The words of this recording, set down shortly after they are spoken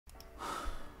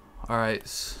Alright,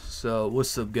 so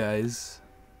what's up, guys?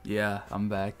 Yeah, I'm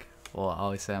back. Well, I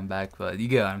always say I'm back, but you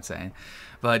get what I'm saying.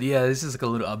 But yeah, this is like a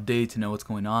little update to know what's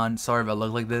going on. Sorry if I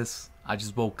look like this. I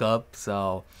just woke up,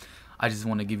 so I just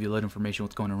want to give you a little information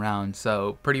what's going around.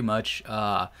 So pretty much,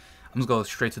 I'm just going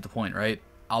straight to the point, right?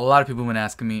 A lot of people have been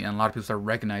asking me, and a lot of people start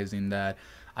recognizing that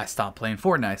I stopped playing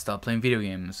Fortnite, I stopped playing video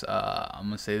games. I'm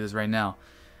gonna say this right now.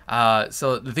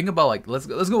 So the thing about, like, let's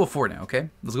go with Fortnite, okay?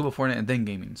 Let's go with Fortnite and then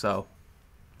gaming. So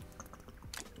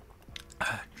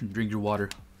drink your water,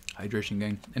 hydration,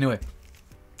 gang. Anyway,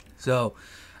 so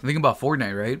the thing about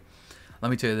Fortnite, right? Let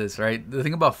me tell you this, right? The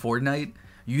thing about Fortnite,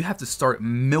 you have to start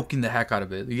milking the heck out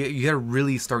of it. You gotta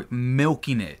really start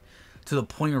milking it to the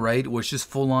point, right, where it's just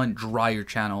full on dry your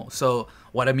channel. So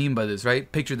what I mean by this,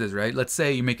 right? Picture this, right? Let's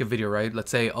say you make a video, right?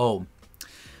 Let's say, oh,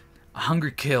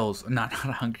 100 kills, not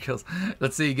 100 kills.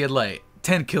 Let's say you get like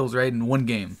 10 kills, right, in one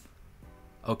game.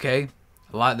 Okay,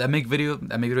 a lot that make video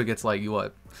gets like you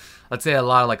what? Let's say a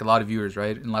lot of viewers,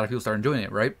 right? And a lot of people start enjoying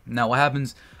it, right? Now what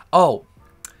happens? Oh,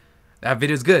 that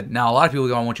video's good. Now a lot of people are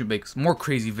gonna want you to make more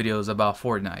crazy videos about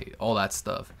Fortnite, all that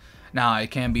stuff. Now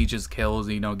it can't be just kills,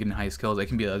 you know, getting highest kills. It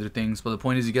can be other things, but the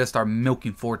point is you gotta start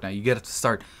milking Fortnite. You gotta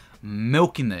start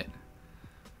milking it.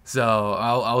 So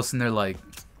I was sitting there like,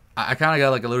 I kind of got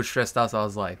like a little stressed out. So I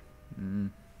was like,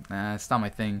 nah, it's not my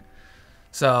thing.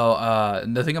 So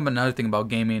another thing about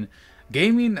gaming.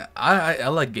 I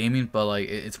like gaming, but like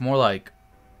it's more like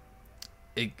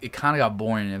it kind of got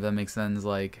boring, if that makes sense.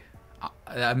 Like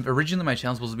originally my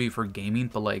channel was supposed to be for gaming,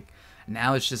 but like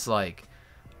now it's just like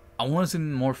I want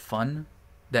something more fun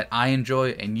that I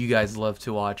enjoy and you guys love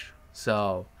to watch.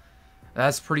 So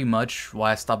that's pretty much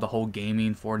why I stopped the whole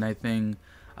gaming Fortnite thing.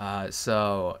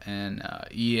 Yeah, and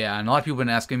a lot of people have been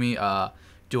asking me,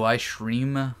 do I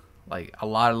stream like a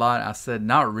lot? I said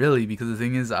not really, because the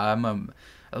thing is I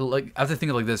have to think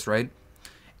of like this, right?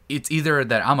 It's either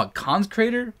that I'm a content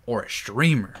creator or a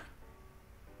streamer.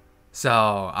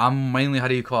 So I'm mainly, how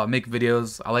do you call it, make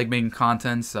videos. I like making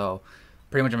content, so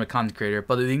pretty much I'm a content creator.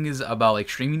 But the thing is about like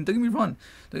streaming, don't get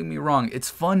me wrong, it's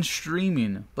fun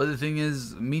streaming. But the thing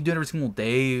is, me doing it every single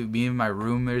day, being in my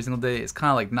room every single day, it's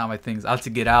kind of like not my things. I like to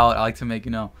get out. I like to make,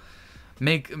 you know,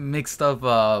 make stuff.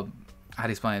 How do you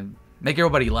explain? Make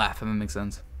everybody laugh, if that makes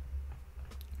sense.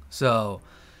 So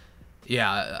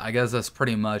yeah, I guess that's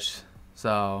pretty much.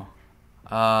 So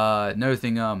another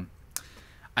thing,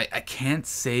 I can't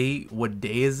say what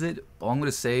day is it, but I'm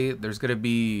gonna say there's gonna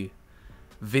be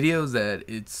videos that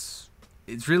it's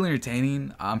really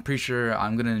entertaining. I'm pretty sure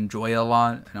I'm gonna enjoy it a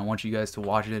lot, and I want you guys to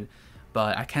watch it,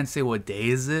 but I can't say what day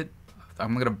is it.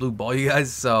 I'm gonna blue ball you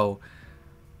guys, so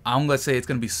I'm gonna say it's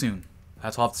gonna be soon.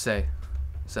 That's all I have to say.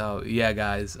 So yeah,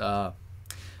 guys,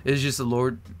 it's just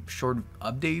a short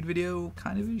update video,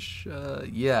 kind of ish.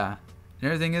 Yeah.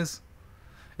 Another thing is,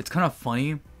 it's kind of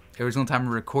funny. Every single time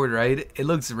I record, right, it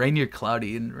looks rainy or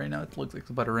cloudy, and right now it looks like it's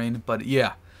about to rain. But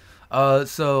yeah,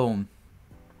 so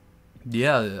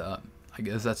yeah, I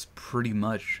guess that's pretty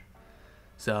much.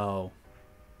 So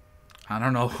I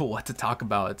don't know what to talk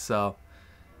about. So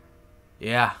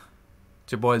yeah,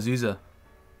 it's your boy Azusa.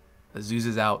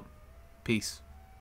 Azusa's out. Peace.